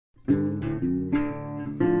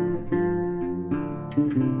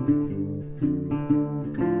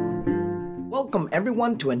Welcome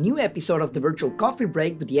everyone to a new episode of the Virtual Coffee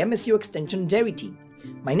Break with the MSU Extension Dairy team.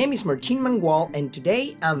 My name is Martin Mangual, and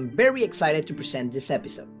today I'm very excited to present this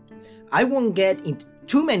episode. I won't get into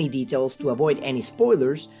too many details to avoid any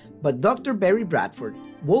spoilers, but Dr. Barry Bradford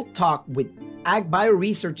will talk with Ag Bio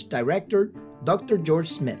Research Director Dr. George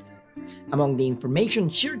Smith. Among the information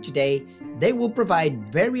shared today, they will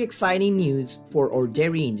provide very exciting news for our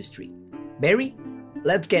dairy industry. Barry,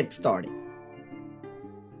 let's get started.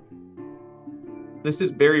 This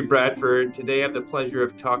is Barry Bradford. Today I have the pleasure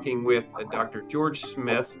of talking with Dr. George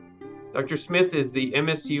Smith. Dr. Smith is the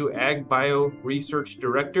MSU Ag Bio Research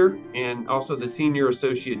Director and also the Senior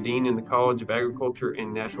Associate Dean in the College of Agriculture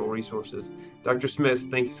and Natural Resources. Dr. Smith,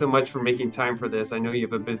 thank you so much for making time for this. I know you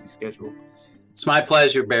have a busy schedule. It's my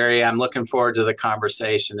pleasure, Barry. I'm looking forward to the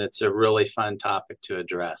conversation. It's a really fun topic to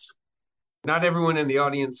address. Not everyone in the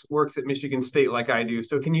audience works at Michigan State like I do.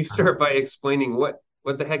 So can you start by explaining what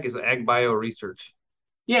the heck is Ag Bio Research?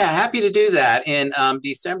 Yeah, happy to do that. In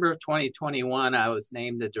December of 2021, I was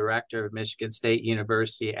named the director of Michigan State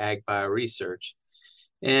University Ag Bio Research.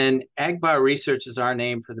 And Ag Bio Research is our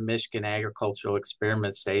name for the Michigan Agricultural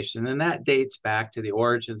Experiment Station. And that dates back to the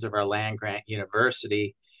origins of our land-grant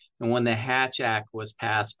university. And when the Hatch Act was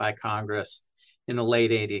passed by Congress in the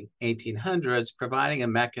late 1800s, providing a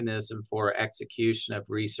mechanism for execution of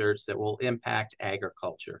research that will impact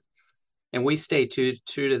agriculture. And we stay true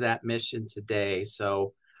to that mission today.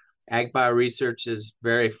 So Ag Bio Research is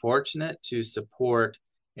very fortunate to support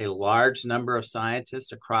a large number of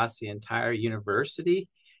scientists across the entire university.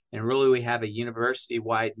 And really, we have a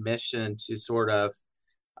university-wide mission to sort of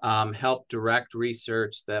help direct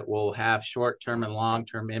research that will have short-term and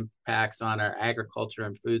long-term impacts on our agriculture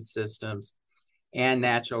and food systems and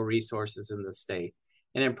natural resources in the state.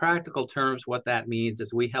 And in practical terms, what that means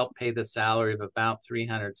is we help pay the salary of about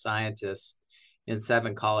 300 scientists in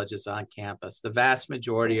 7 colleges on campus. The vast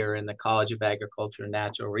majority are in the College of Agriculture and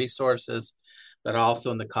Natural Resources, but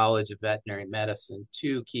also in the College of Veterinary Medicine,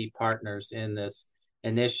 2 key partners in this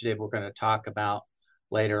initiative we're going to talk about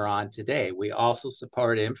later on today. We also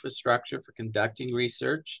support infrastructure for conducting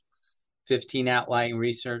research, 15 outlying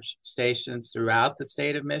research stations throughout the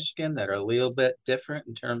state of Michigan that are a little bit different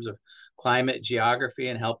in terms of climate, geography,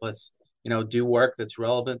 and help us, do work that's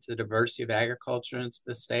relevant to the diversity of agriculture in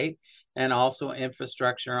the state, and also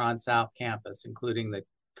infrastructure on South Campus, including the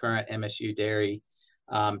current MSU Dairy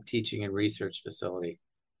teaching and research facility.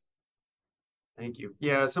 Thank you.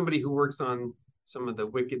 Yeah, as somebody who works on some of the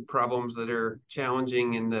wicked problems that are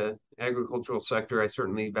challenging in the agricultural sector, I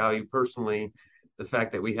certainly value personally the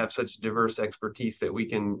fact that we have such diverse expertise that we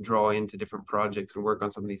can draw into different projects and work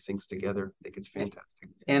on some of these things together. I think it's fantastic.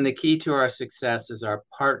 And the key to our success is our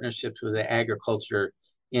partnerships with the agriculture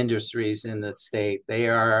industries in the state. They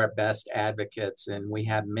are our best advocates, and we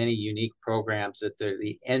have many unique programs that they're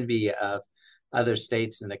the envy of other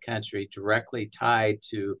states in the country, directly tied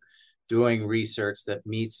to doing research that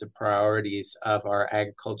meets the priorities of our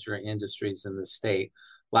agriculture industries in the state,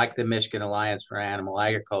 like the Michigan Alliance for Animal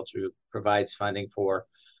Agriculture, who provides funding for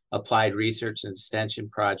applied research and extension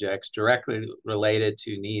projects directly related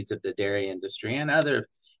to needs of the dairy industry and other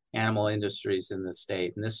animal industries in the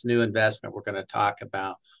state. And this new investment we're going to talk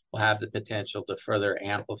about will have the potential to further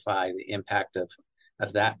amplify the impact of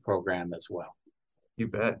that program as well. You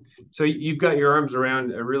bet. So you've got your arms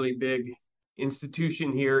around a really big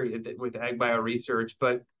institution here with Ag Bio Research,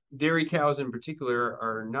 but dairy cows in particular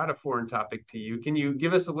are not a foreign topic to you. Can you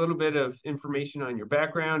give us a little bit of information on your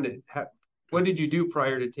background and what did you do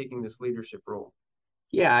prior to taking this leadership role?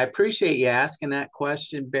 Yeah, I appreciate you asking that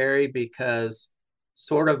question, Barry, because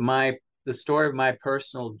sort of the story of my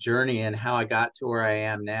personal journey and how I got to where I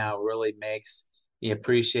am now really makes me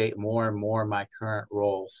appreciate more and more my current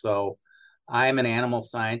role. So I'm an animal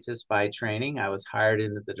scientist by training. I was hired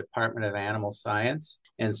into the Department of Animal Science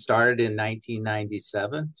and started in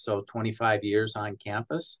 1997, so 25 years on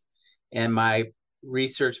campus. And my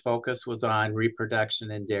research focus was on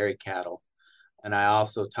reproduction in dairy cattle. And I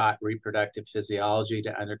also taught reproductive physiology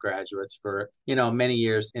to undergraduates for, many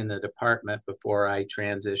years in the department before I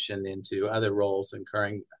transitioned into other roles,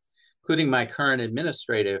 including my current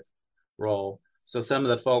administrative role. So some of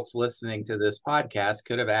the folks listening to this podcast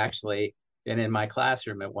could have actually been in my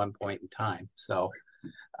classroom at one point in time. So,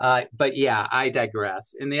 but yeah, I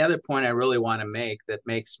digress. And the other point I really want to make that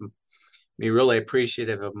makes me really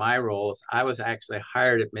appreciative of my role is I was actually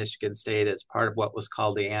hired at Michigan State as part of what was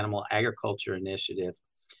called the Animal Agriculture Initiative,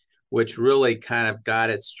 which really kind of got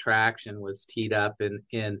its traction, was teed up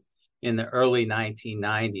in the early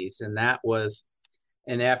 1990s. And that was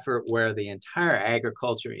an effort where the entire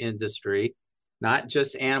agriculture industry, not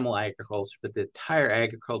just animal agriculture, but the entire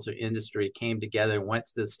agriculture industry came together and went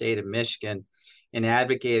to the state of Michigan and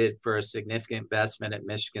advocated for a significant investment at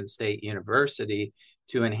Michigan State University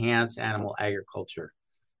to enhance animal agriculture.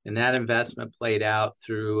 And that investment played out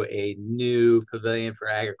through a new pavilion for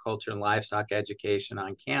agriculture and livestock education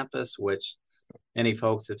on campus, which many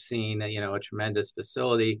folks have seen, a tremendous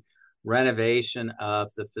facility, renovation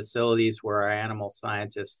of the facilities where our animal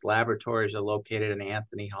scientists laboratories are located in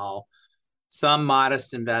Anthony Hall, some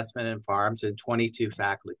modest investment in farms, and 22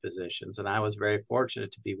 faculty positions. And I was very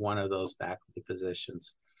fortunate to be one of those faculty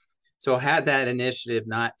positions. So had that initiative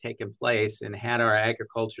not taken place and had our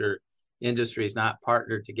agriculture industries not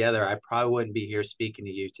partnered together, I probably wouldn't be here speaking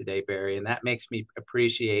to you today, Barry. And that makes me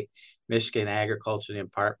appreciate Michigan agriculture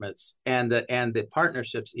departments and the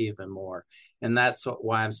partnerships even more. And that's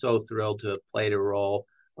why I'm so thrilled to have played a role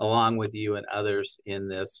along with you and others in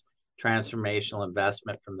this transformational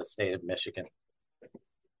investment from the state of Michigan.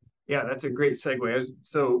 Yeah, that's a great segue.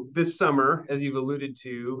 So this summer, as you've alluded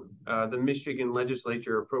to, the Michigan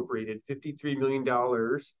legislature appropriated $53 million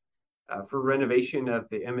for renovation of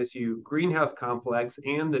the MSU greenhouse complex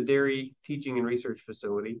and the dairy teaching and research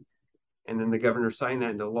facility. And then the governor signed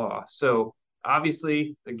that into law. So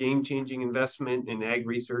obviously a game-changing investment in ag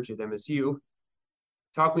research at MSU.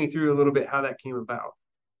 Talk me through a little bit how that came about.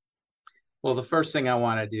 Well, the first thing I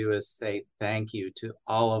want to do is say thank you to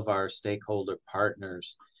all of our stakeholder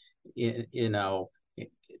partners, and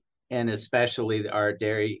especially our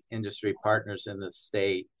dairy industry partners in the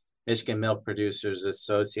state. Michigan Milk Producers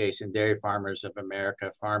Association, Dairy Farmers of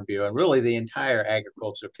America, Farm Bureau, and really the entire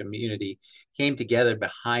agricultural community came together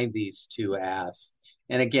behind these two asks.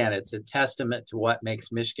 And again, it's a testament to what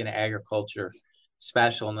makes Michigan agriculture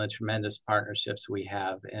special and the tremendous partnerships we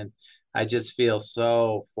have. And I just feel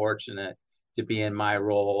so fortunate to be in my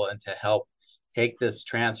role and to help take this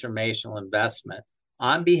transformational investment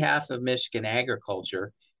on behalf of Michigan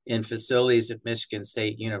agriculture in facilities at Michigan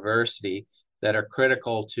State University that are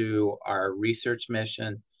critical to our research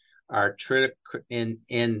mission, our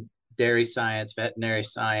in dairy science, veterinary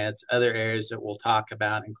science, other areas that we'll talk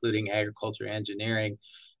about, including agriculture engineering,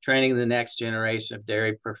 training the next generation of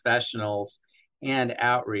dairy professionals, and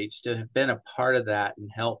outreach, to have been a part of that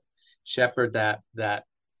and help shepherd that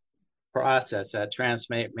process, that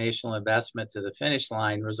transformational investment to the finish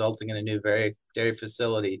line, resulting in a new dairy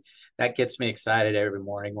facility. That gets me excited every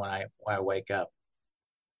morning when I wake up.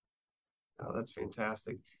 Oh, that's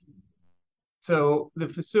fantastic. So the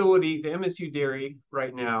facility, the MSU Dairy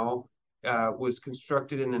right now, was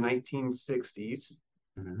constructed in the 1960s.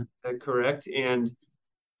 Mm-hmm. Is that correct? And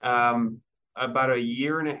about a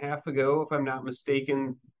year and a half ago, if I'm not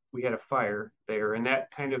mistaken, we had a fire there, and that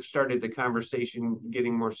kind of started the conversation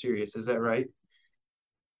getting more serious. Is that right?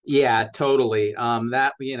 Yeah, totally.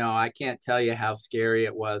 I can't tell you how scary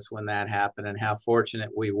it was when that happened, and how fortunate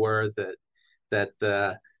we were that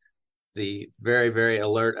the very, very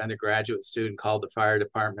alert undergraduate student called the fire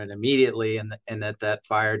department immediately, and that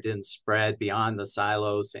fire didn't spread beyond the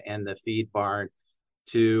silos and the feed barn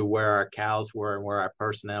to where our cows were and where our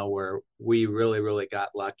personnel were. We really, really got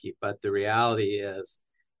lucky. But the reality is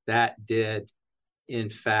that did, in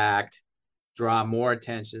fact, draw more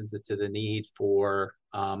attention to the need for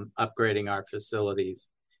upgrading our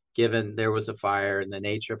facilities, given there was a fire and the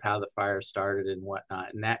nature of how the fire started and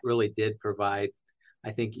whatnot. And that really did provide,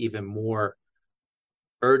 I think, even more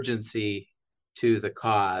urgency to the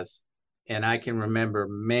cause. And I can remember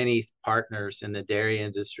many partners in the dairy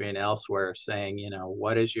industry and elsewhere saying,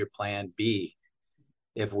 what is your plan B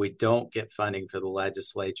if we don't get funding for the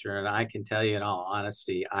legislature? And I can tell you in all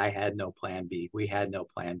honesty, I had no plan B. We had no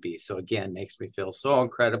plan B. So again, makes me feel so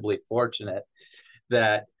incredibly fortunate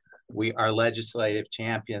that our legislative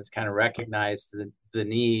champions kind of recognized the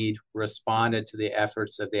need, responded to the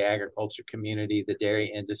efforts of the agriculture community, the dairy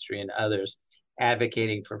industry, and others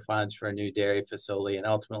advocating for funds for a new dairy facility. And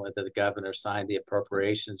ultimately, the governor signed the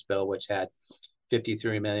appropriations bill, which had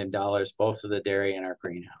 $53 million, both for the dairy and our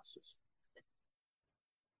greenhouses.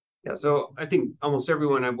 Yeah, so I think almost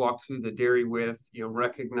everyone I've walked through the dairy with,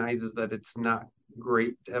 recognizes that it's not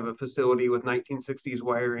great to have a facility with 1960s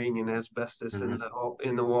wiring and asbestos mm-hmm.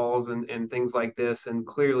 in the walls and things like this, and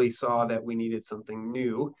clearly saw that we needed something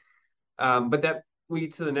new. But that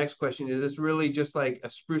leads to the next question: is this really just like a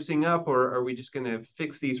sprucing up, or are we just going to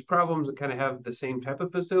fix these problems and kind of have the same type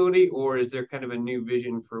of facility, or is there kind of a new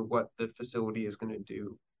vision for what the facility is going to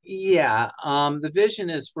do? Yeah, the vision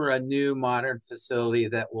is for a new modern facility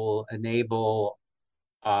that will enable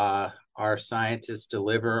our scientists to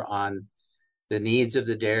deliver on the needs of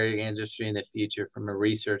the dairy industry in the future from a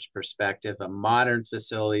research perspective, a modern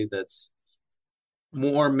facility that's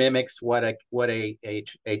more mimics what a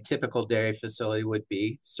typical dairy facility would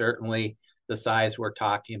be. Certainly the size we're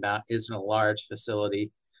talking about isn't a large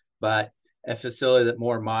facility, but a facility that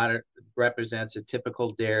more modern represents a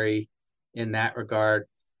typical dairy in that regard,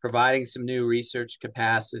 providing some new research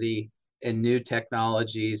capacity and new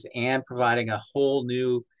technologies, and providing a whole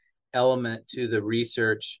new element to the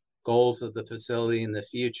research goals of the facility in the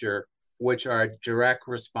future, which are a direct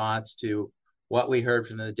response to what we heard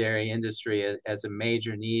from the dairy industry as a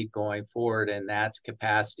major need going forward, and that's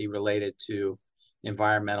capacity related to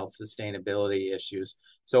environmental sustainability issues.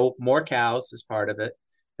 So more cows is part of it.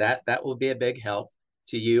 That will be a big help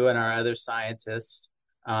to you and our other scientists.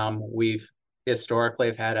 We've historically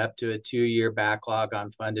have had up to a 2-year backlog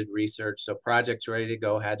on funded research. So projects ready to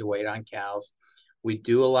go had to wait on cows. We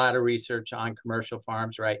do a lot of research on commercial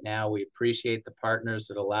farms right now. We appreciate the partners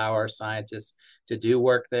that allow our scientists to do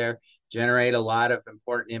work there, generate a lot of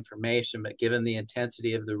important information, but given the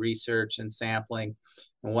intensity of the research and sampling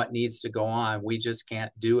and what needs to go on, we just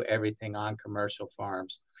can't do everything on commercial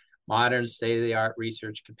farms. Modern state-of-the-art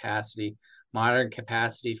research capacity, modern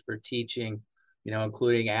capacity for teaching,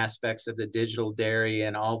 including aspects of the digital dairy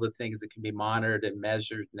and all the things that can be monitored and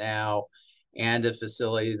measured now, and a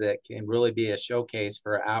facility that can really be a showcase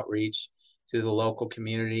for outreach to the local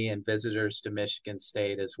community and visitors to Michigan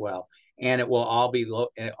State as well. And it will all be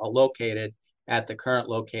located at the current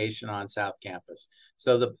location on South Campus.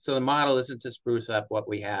 So the model isn't to spruce up what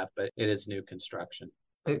we have, but it is new construction.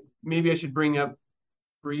 Maybe I should bring up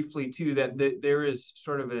briefly too that there is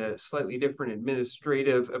sort of a slightly different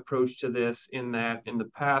administrative approach to this, in that in the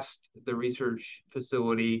past the research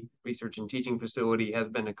and teaching facility has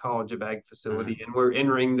been a College of Ag facility, and we're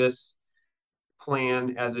entering this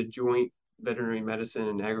plan as a joint veterinary medicine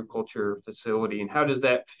and agriculture facility. And how does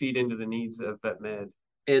that feed into the needs of vet med?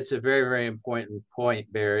 It's a very, very important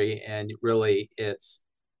point, Barry, and really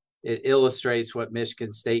it illustrates what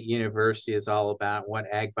Michigan State University is all about, what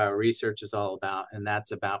ag bio research is all about, and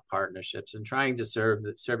that's about partnerships and trying to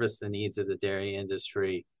service the needs of the dairy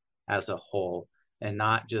industry as a whole, and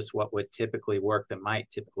not just what would typically work that might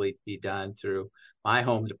typically be done through my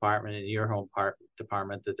home department and your home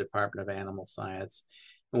department, the Department of Animal Science.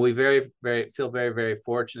 And we feel very, very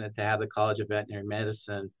fortunate to have the College of Veterinary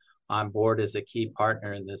Medicine on board as a key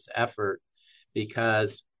partner in this effort,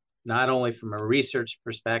 because not only from a research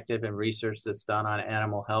perspective and research that's done on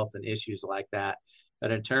animal health and issues like that,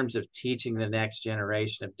 but in terms of teaching the next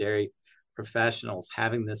generation of dairy professionals,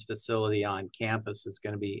 having this facility on campus is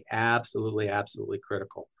going to be absolutely, absolutely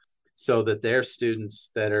critical, so that their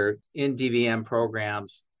students that are in DVM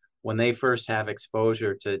programs, when they first have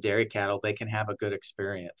exposure to dairy cattle, they can have a good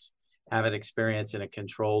experience, have an experience in a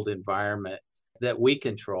controlled environment that we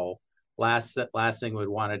control. Last thing we'd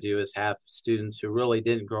want to do is have students who really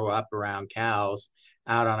didn't grow up around cows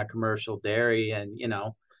out on a commercial dairy and,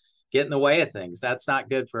 get in the way of things. That's not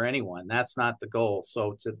good for anyone. That's not the goal.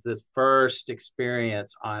 So to this first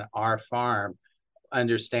experience on our farm,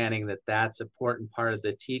 understanding that that's an important part of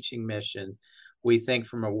the teaching mission, we think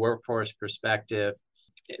from a workforce perspective,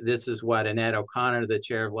 this is what Annette O'Connor, the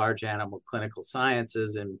chair of large animal clinical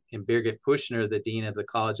sciences, and Birgit Pushner, the dean of the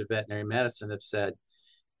College of Veterinary Medicine, have said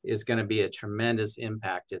is going to be a tremendous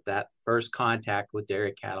impact if that first contact with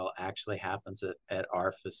dairy cattle actually happens at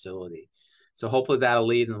our facility. So hopefully that'll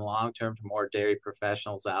lead in the long term to more dairy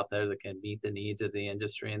professionals out there that can meet the needs of the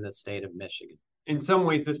industry in the state of Michigan. In some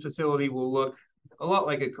ways, this facility will look a lot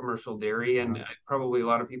like a commercial dairy, and probably a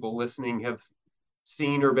lot of people listening have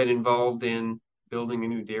seen or been involved in building a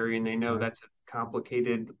new dairy, and they know that's a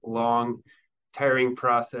complicated, long, tiring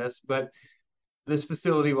process. But this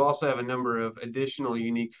facility will also have a number of additional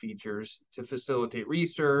unique features to facilitate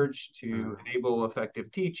research, to enable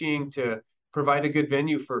effective teaching, to provide a good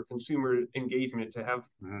venue for consumer engagement, to have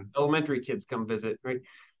elementary kids come visit, right?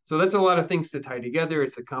 So that's a lot of things to tie together.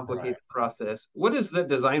 It's a complicated process. What does that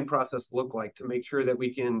design process look like to make sure that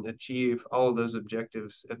we can achieve all of those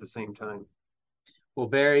objectives at the same time? Well,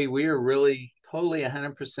 Barry, we are really totally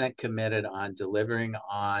 100% committed on delivering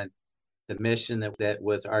on the mission that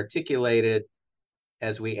was articulated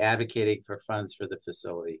as we advocated for funds for the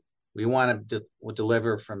facility. We want to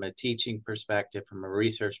deliver from a teaching perspective, from a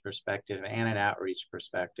research perspective, and an outreach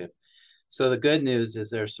perspective. So the good news is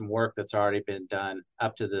there's some work that's already been done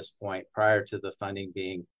up to this point prior to the funding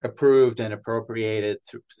being approved and appropriated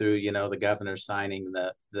through the governor signing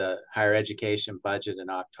the higher education budget in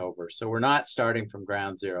October. So we're not starting from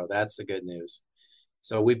ground zero. That's the good news.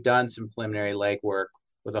 So we've done some preliminary legwork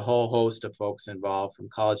with a whole host of folks involved, from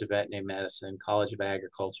College of Veterinary Medicine, College of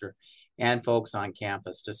Agriculture, and folks on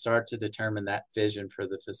campus to start to determine that vision for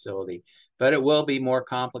the facility. But it will be more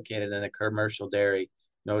complicated than a commercial dairy,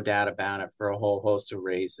 no doubt about it, for a whole host of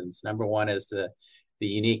reasons. Number one is the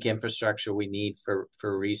unique infrastructure we need for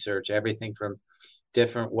research, everything from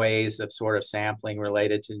different ways of sort of sampling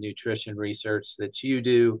related to nutrition research that you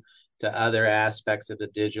do, to other aspects of the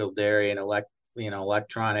digital dairy and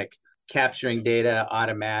electronic capturing data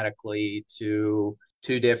automatically, to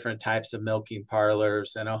two different types of milking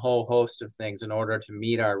parlors and a whole host of things in order to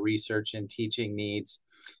meet our research and teaching needs.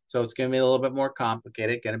 So it's going to be a little bit more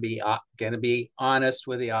complicated. Going to be honest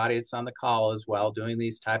with the audience on the call as well. Doing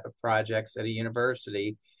these type of projects at a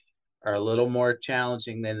university are a little more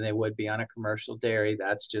challenging than they would be on a commercial dairy.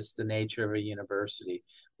 That's just the nature of a university.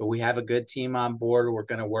 But we have a good team on board. We're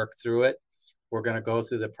going to work through it. We're going to go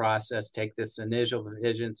through the process, take this initial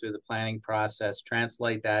vision through the planning process,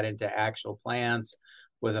 translate that into actual plans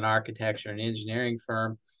with an architecture and engineering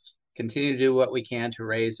firm, continue to do what we can to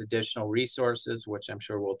raise additional resources, which I'm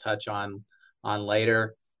sure we'll touch on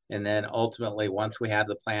later. And then ultimately, once we have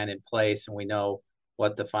the plan in place and we know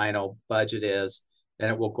what the final budget is,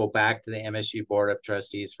 then it will go back to the MSU Board of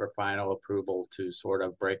Trustees for final approval to sort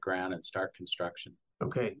of break ground and start construction.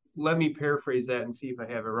 Okay, let me paraphrase that and see if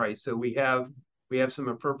I have it right. So we have some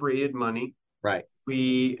appropriated money. Right.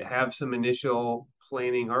 We have some initial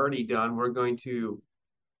planning already done. We're going to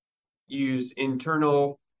use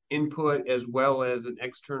internal input as well as an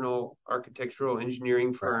external architectural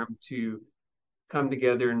engineering firm to come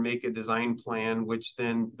together and make a design plan, which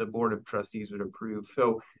then the Board of Trustees would approve.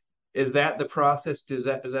 So is that the process? Is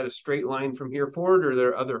that a straight line from here forward, or are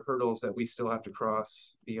there other hurdles that we still have to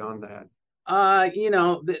cross beyond that?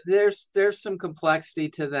 There's some complexity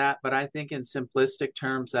to that, but I think in simplistic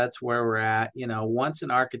terms, that's where we're at. Once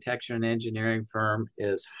an architecture and engineering firm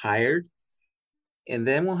is hired, and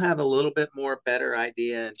then we'll have a little bit more better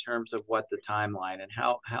idea in terms of what the timeline and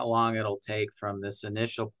how long it'll take from this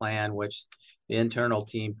initial plan, which the internal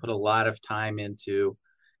team put a lot of time into,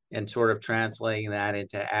 and sort of translating that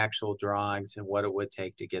into actual drawings and what it would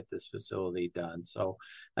take to get this facility done. So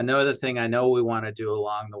another thing I know we want to do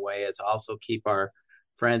along the way is also keep our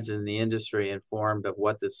friends in the industry informed of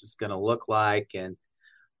what this is going to look like and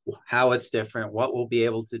how it's different, what we'll be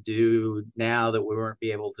able to do now that we weren't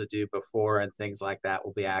be able to do before, and things like that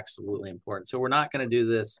will be absolutely important. So we're not going to do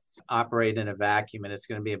this operate in a vacuum, and it's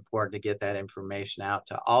going to be important to get that information out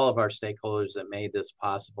to all of our stakeholders that made this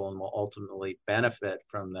possible and will ultimately benefit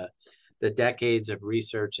from the decades of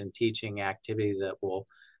research and teaching activity that will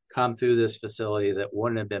come through this facility that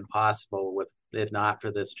wouldn't have been possible if not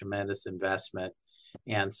for this tremendous investment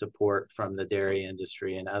and support from the dairy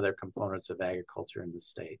industry and other components of agriculture in the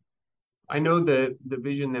state. I know the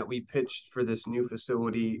vision that we pitched for this new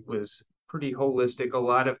facility was pretty holistic, a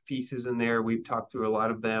lot of pieces in there. We've talked through a lot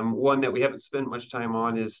of them. One that we haven't spent much time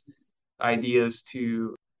on is ideas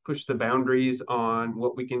to push the boundaries on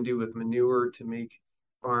what we can do with manure to make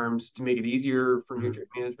it easier for nutrient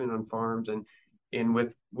management on farms. And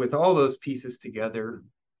with all those pieces together,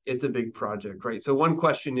 it's a big project, right? So one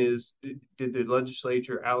question is, did the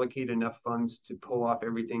legislature allocate enough funds to pull off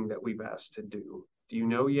everything that we've asked to do? Do you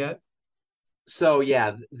know yet? So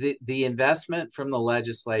yeah, the investment from the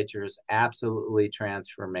legislature is absolutely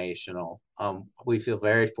transformational. We feel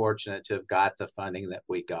very fortunate to have got the funding that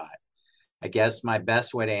we got. I guess my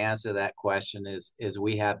best way to answer that question is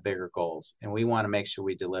we have bigger goals, and we want to make sure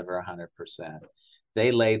we deliver 100%.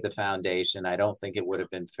 They laid the foundation. I don't think it would have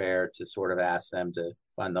been fair to sort of ask them to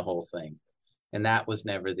fund the whole thing. And that was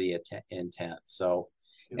never the intent. So,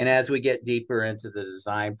 and as we get deeper into the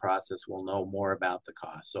design process, we'll know more about the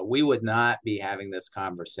cost. So we would not be having this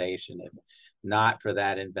conversation if not for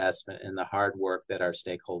that investment and the hard work that our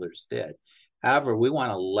stakeholders did. However, we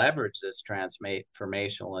want to leverage this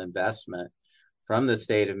transformational investment from the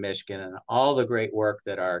state of Michigan and all the great work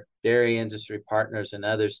that our dairy industry partners and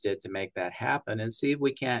others did to make that happen, and see if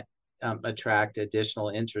we can't attract additional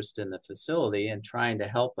interest in the facility and trying to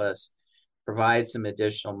help us provide some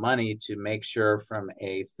additional money to make sure from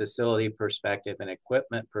a facility perspective and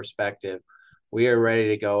equipment perspective, we are ready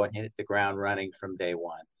to go and hit the ground running from day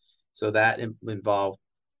one. So that involved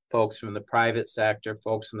folks from the private sector,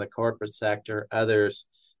 folks from the corporate sector, others,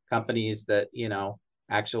 companies that,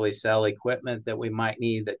 actually sell equipment that we might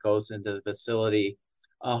need that goes into the facility,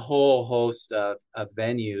 a whole host of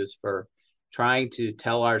venues for trying to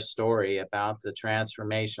tell our story about the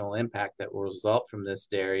transformational impact that will result from this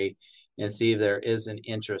dairy and see if there is an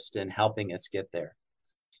interest in helping us get there.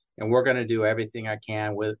 And we're going to do everything I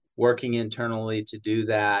can with working internally to do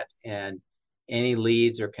that, and any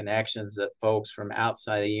leads or connections that folks from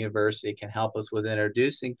outside the university can help us with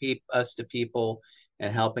introducing us to people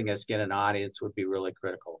and helping us get an audience would be really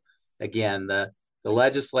critical. Again, the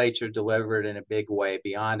legislature delivered in a big way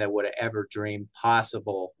beyond I would have ever dreamed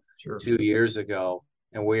possible 2 years ago.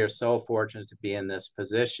 And we are so fortunate to be in this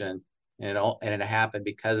position. And it happened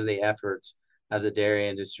because of the efforts of the dairy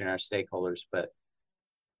industry and our stakeholders. But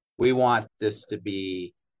we want this to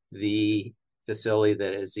be the facility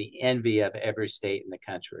that is the envy of every state in the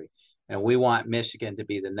country. And we want Michigan to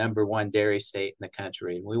be the #1 dairy state in the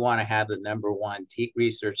country. And we want to have the #1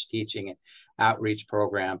 research, teaching, and outreach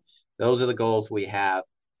program. Those are the goals we have,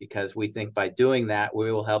 because we think by doing that,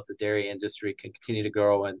 we will help the dairy industry continue to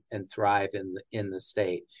grow and thrive in the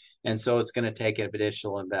state. And so it's going to take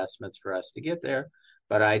additional investments for us to get there.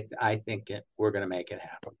 But I think we're going to make it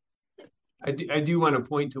happen. I do want to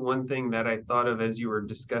point to one thing that I thought of as you were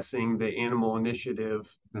discussing the animal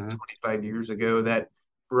initiative 25 years ago that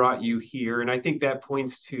brought you here. And I think that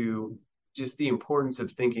points to just the importance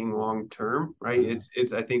of thinking long term, right?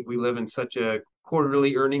 It's I think we live in such a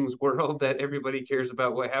quarterly earnings world that everybody cares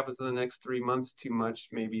about what happens in the next 3 months too much,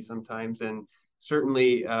 maybe sometimes. And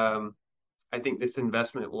certainly, I think this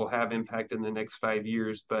investment will have impact in the next 5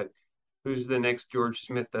 years, but who's the next George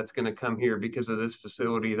Smith that's going to come here because of this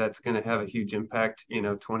facility that's going to have a huge impact,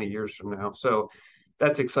 20 years from now. So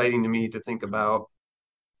that's exciting to me to think about.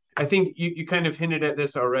 I think you kind of hinted at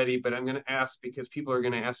this already, but I'm going to ask because people are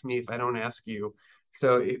going to ask me if I don't ask you.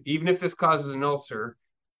 So even if this causes an ulcer,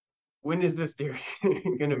 when is this dairy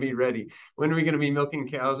going to be ready? When are we going to be milking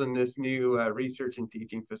cows in this new research and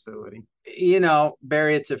teaching facility?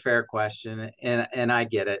 Barry, it's a fair question, and I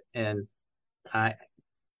get it. And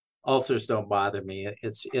ulcers don't bother me.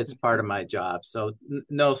 It's part of my job, so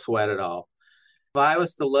no sweat at all. If I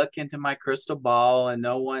was to look into my crystal ball, and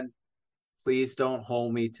no one, please don't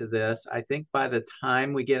hold me to this, I think by the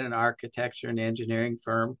time we get an architecture and engineering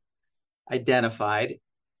firm identified,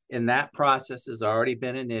 and that process has already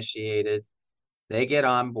been initiated, they get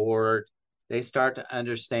on board, they start to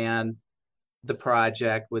understand the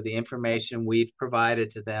project with the information we've provided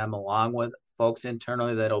to them, along with folks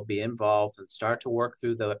internally that'll be involved, and start to work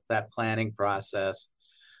through that planning process.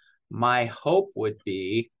 My hope would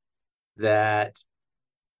be that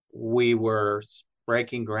we were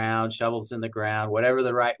breaking ground, shovels in the ground, whatever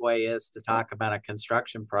the right way is to talk about a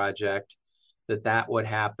construction project, that would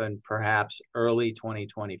happen perhaps early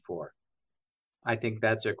 2024. I think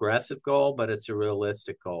that's an aggressive goal, but it's a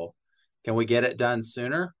realistic goal. Can we get it done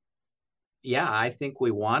sooner? Yeah, I think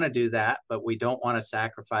we want to do that, but we don't want to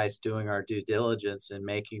sacrifice doing our due diligence and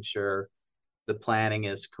making sure the planning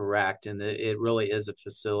is correct and that it really is a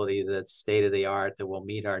facility that's state of the art that will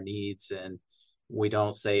meet our needs, and we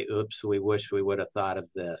don't say, oops, we wish we would have thought of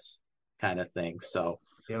this kind of thing. So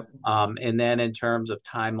yep. And then in terms of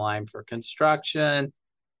timeline for construction,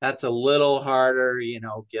 that's a little harder,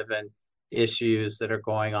 given issues that are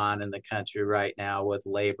going on in the country right now with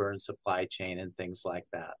labor and supply chain and things like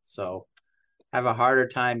that. So I have a harder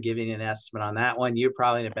time giving an estimate on that one. You're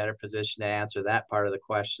probably in a better position to answer that part of the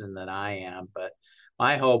question than I am. But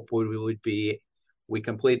my hope would be we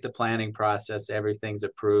complete the planning process, everything's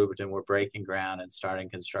approved, and we're breaking ground and starting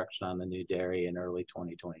construction on the new dairy in early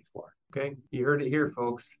 2024. Okay, you heard it here,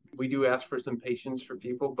 folks. We do ask for some patience for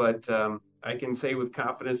people, but I can say with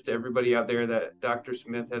confidence to everybody out there that Dr.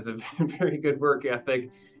 Smith has a very good work ethic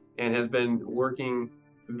and has been working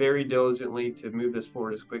very diligently to move this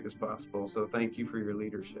forward as quick as possible. So thank you for your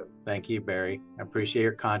leadership. Thank you, Barry. I appreciate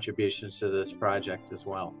your contributions to this project as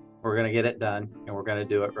well. We're going to get it done, and we're going to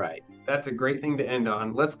do it right. That's a great thing to end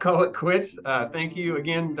on. Let's call it quits. Thank you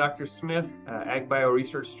again, Dr. Smith, Ag Bio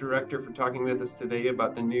Research Director, for talking with us today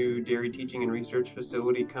about the new dairy teaching and research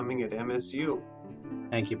facility coming at MSU.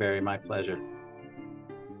 Thank you, Barry. My pleasure.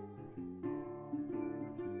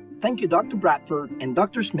 Thank you, Dr. Bradford and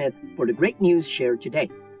Dr. Smith, for the great news shared today.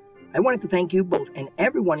 I wanted to thank you both and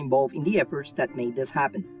everyone involved in the efforts that made this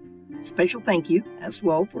happen. Special thank you as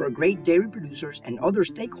well for our great dairy producers and other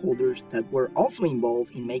stakeholders that were also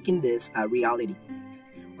involved in making this a reality.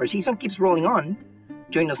 Our season keeps rolling on.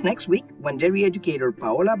 Join us next week when dairy educator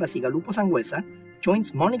Paola Basigalupo Sangüesa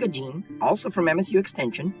joins Monica Jean, also from MSU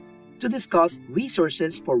Extension, to discuss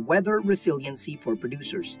resources for weather resiliency for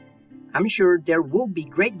producers. I'm sure there will be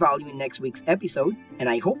great value in next week's episode, and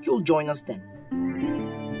I hope you'll join us then.